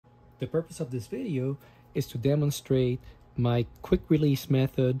The purpose of this video is to demonstrate my quick release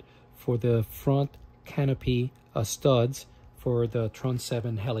method for the front canopy studs for the Tron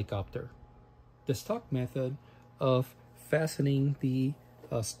 7 helicopter. The stock method of fastening the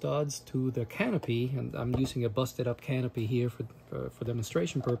studs to the canopy, and I'm using a busted up canopy here for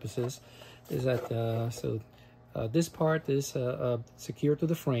demonstration purposes, is that this part is secured to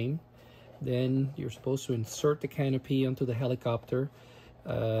the frame. Then you're supposed to insert the canopy onto the helicopter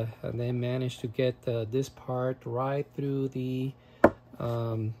and then manage to get this part right through the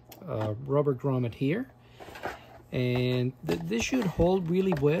rubber grommet here. And this should hold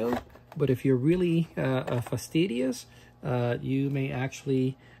really well, but if you're really fastidious, you may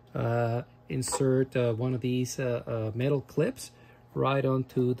actually insert one of these metal clips right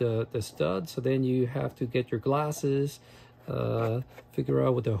onto the stud. So then you have to get your glasses, figure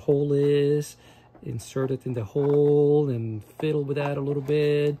out what the hole is, insert it in the hole and fiddle with that a little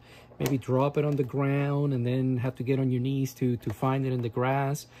bit, maybe drop it on the ground and then have to get on your knees to find it in the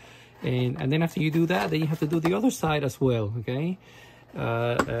grass. And then after you do that, then you have to do the other side as well, okay?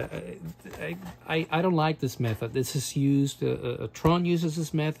 I don't like this method. This is used, Tron uses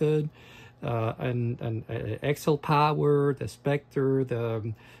this method, and Excel Power, the Specter,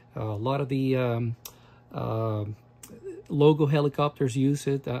 a lot of the logo helicopters use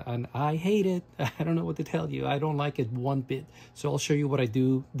it, and I hate it. I don't know what to tell you. I don't like it one bit. So I'll show you what I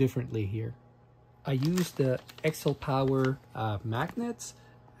do differently here. I use the Excel Power magnets.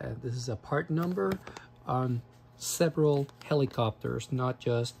 This is a part number on several helicopters, not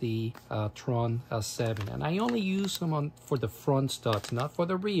just the Tron 7. And I only use them for the front studs, not for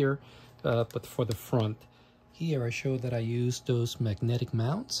the rear, but for the front. Here I show that I use those magnetic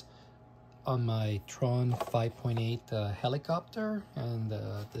mounts on my Tron 5.8 helicopter, and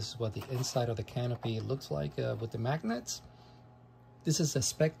this is what the inside of the canopy looks like with the magnets. This is a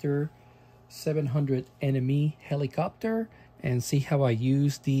Specter 700 NME helicopter, and see how I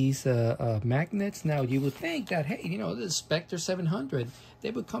use these magnets. Now you would think that, hey, you know, this Specter 700, they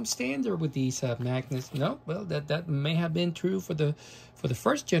would come standard with these magnets. No, well, that may have been true for the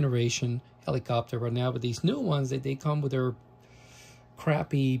first generation helicopter, but now with these new ones, they come with their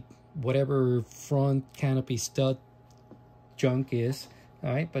crappy whatever front canopy stud junk is.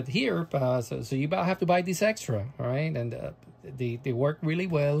 All right, but here, so you have to buy these extra, all right, and they work really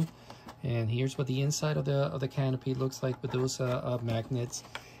well. And here's what the inside of the canopy looks like with those magnets.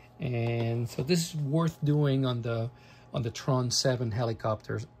 And so this is worth doing on the Tron 7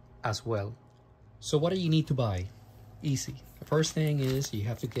 helicopters as well. So what do you need to buy? Easy. The first thing is you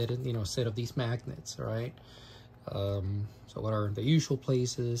have to get a set of these magnets, all right? So what are the usual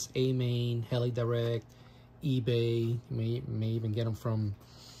places? A-Main, HeliDirect, eBay. You may even get them from,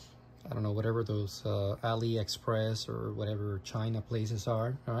 I don't know, whatever those AliExpress or whatever China places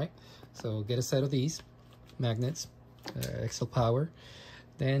are, all right? So get a set of these magnets, Excel Power.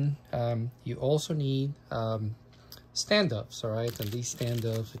 Then you also need stand-ups, all right? And these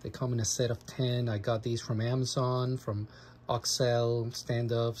stand-ups, they come in a set of 10. I got these from Amazon, from Oxel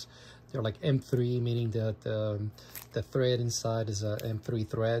stand-ups. They're like M3, meaning that the thread inside is M3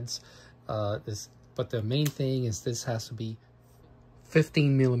 threads. But the main thing is this has to be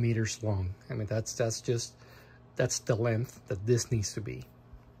 15 millimeters long. I mean, that's the length that this needs to be.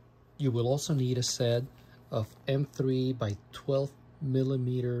 You will also need a set of M3 by 12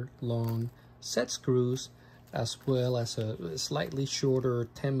 millimeter long set screws, as well as a slightly shorter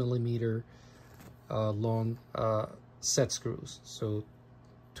 10 millimeter long set screws. So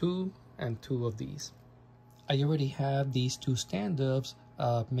 2 and 2 of these. I already have these 2 stand-ups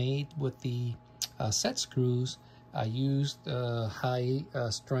made with the set screws. I used high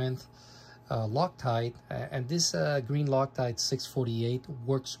strength Loctite, and this green Loctite 648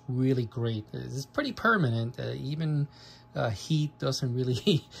 works really great. It's pretty permanent. Even heat doesn't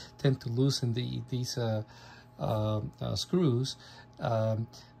really tend to loosen these screws.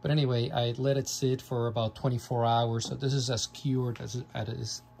 But anyway, I let it sit for about 24 hours. So this is as cured as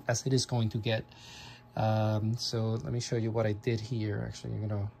it is going to get. So let me show you what I did here. Actually, I'm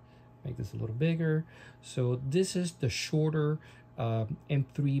gonna make this a little bigger. So this is the shorter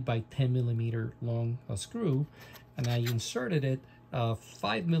M3 by 10 millimeter long screw, and I inserted it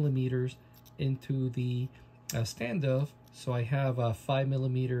 5 millimeters into the stand-up, so I have 5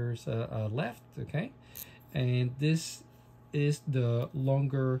 millimeters left, okay? And this is the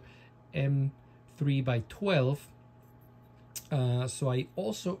longer M3 by 12, so I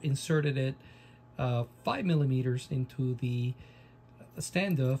also inserted it 5 millimeters into the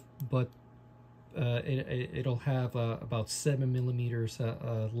stand-up, but it'll have about 7 millimeters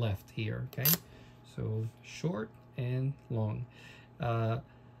left here, okay? So short and long.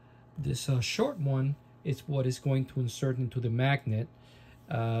 This short one is what is going to insert into the magnet.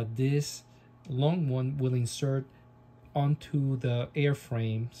 This long one will insert onto the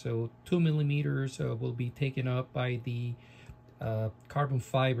airframe. So 2 millimeters will be taken up by the carbon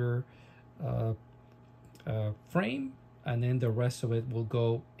fiber frame, and then the rest of it will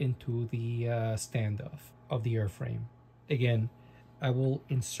go into the standoff of the airframe. Again, I will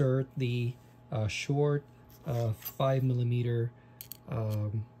insert the short 5 millimeter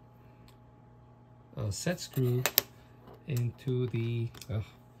set screw into the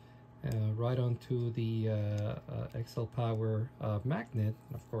right onto the XL Power magnet.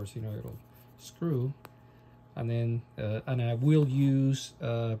 Of course, you know, it'll screw, and then and I will use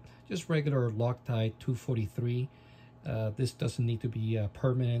just regular Loctite 243. This doesn't need to be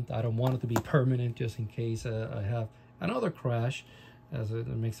permanent. I don't want it to be permanent, just in case I have another crash, as it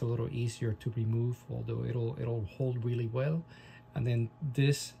makes it a little easier to remove, although it'll hold really well. And then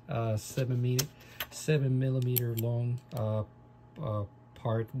this 7 millimeter long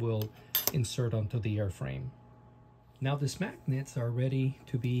part will insert onto the airframe. Now these magnets are ready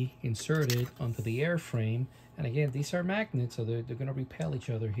to be inserted onto the airframe, and again, these are magnets, so they're going to repel each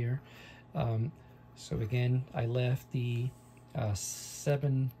other here. So again, I left the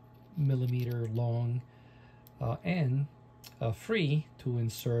 7 millimeter long end free to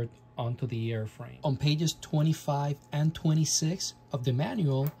insert onto the airframe. On pages 25 and 26 of the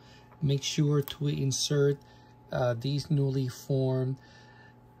manual, make sure to insert these newly formed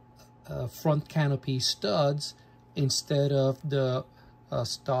front canopy studs instead of the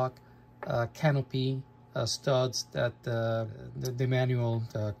stock canopy studs that the manual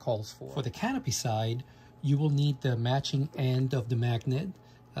calls for. For the canopy side, you will need the matching end of the magnet,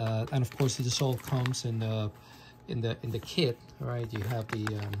 and of course this all comes in the kit, right? You have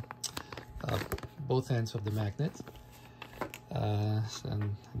the both ends of the magnet,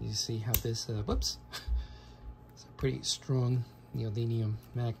 and you see how this whoops, it's a pretty strong neodymium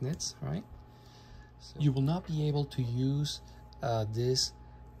magnets, right? So you will not be able to use this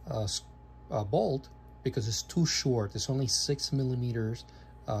bolt because it's too short. It's only 6 millimeters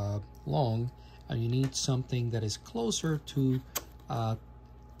long, and you need something that is closer to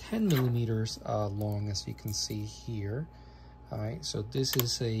 10 millimeters long, as you can see here. All right, so this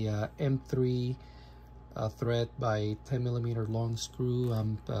is a M3 thread by 10 millimeter long screw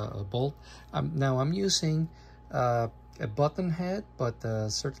bolt. Now I'm using a button head, but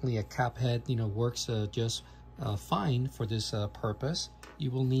certainly a cap head, you know, works just fine for this purpose.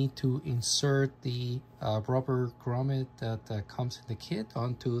 You will need to insert the rubber grommet that comes in the kit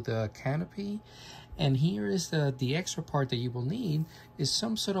onto the canopy. And here is the extra part that you will need is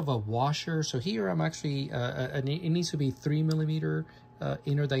some sort of a washer. So here I'm actually, it needs to be 3 millimeter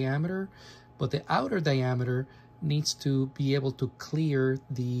inner diameter, but the outer diameter needs to be able to clear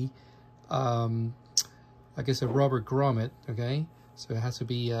the, I guess, a rubber grommet, okay? So it has to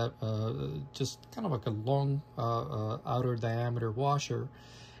be just kind of like a long outer diameter washer.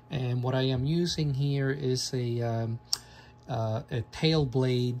 And what I am using here is a tail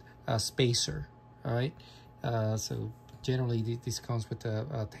blade spacer, all right? So generally this comes with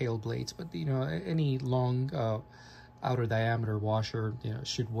tail blades, but you know, any long outer diameter washer, you know,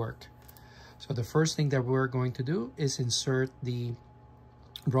 should work. So the first thing that we're going to do is insert the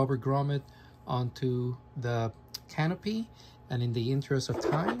rubber grommet onto the canopy. And in the interest of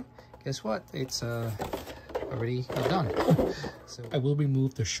time, guess what? It's already done. So I will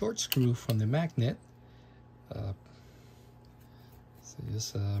remove the short screw from the magnet. So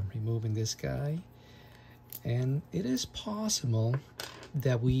just removing this guy. And it is possible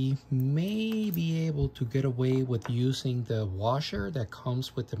that we may be able to get away with using the washer that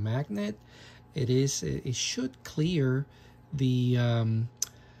comes with the magnet. It should clear the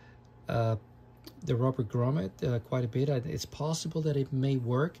rubber grommet quite a bit. It's possible that it may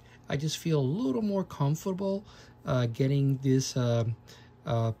work. I just feel a little more comfortable getting this kind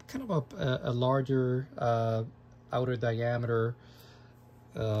of a larger outer diameter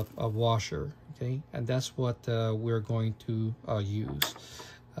washer, okay? And that's what we're going to use.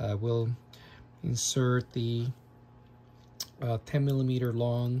 We'll insert the 10 millimeter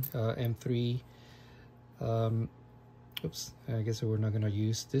long M3. Oops, I guess we're not going to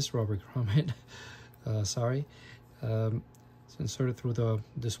use this rubber grommet. Sorry. So insert it through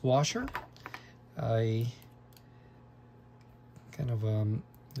this washer. I kind of,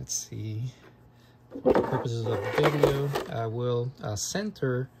 let's see, for the purposes of the video, I will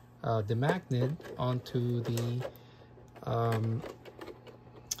center the magnet onto the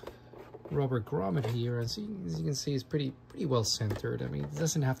rubber grommet here. And see, as you can see, it's pretty well centered. I mean, it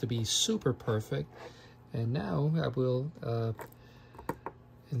doesn't have to be super perfect. And now I will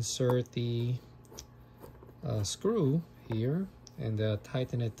insert the screw here and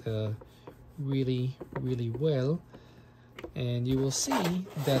tighten it really well, and you will see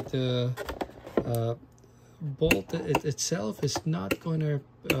that the bolt itself is not going to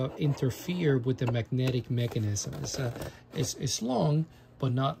interfere with the magnetic mechanism. It's long,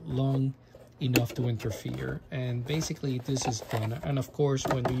 but not long enough to interfere. And basically this is done. And of course,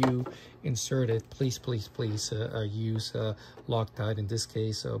 when you insert it, please use Loctite, in this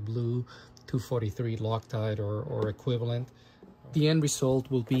case blue 243 Loctite or equivalent. The end result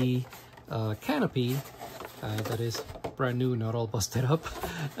will be Canopy that is brand new, not all busted up,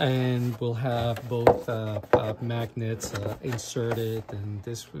 and we'll have both magnets inserted, and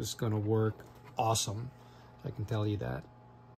this is gonna work awesome, I can tell you that.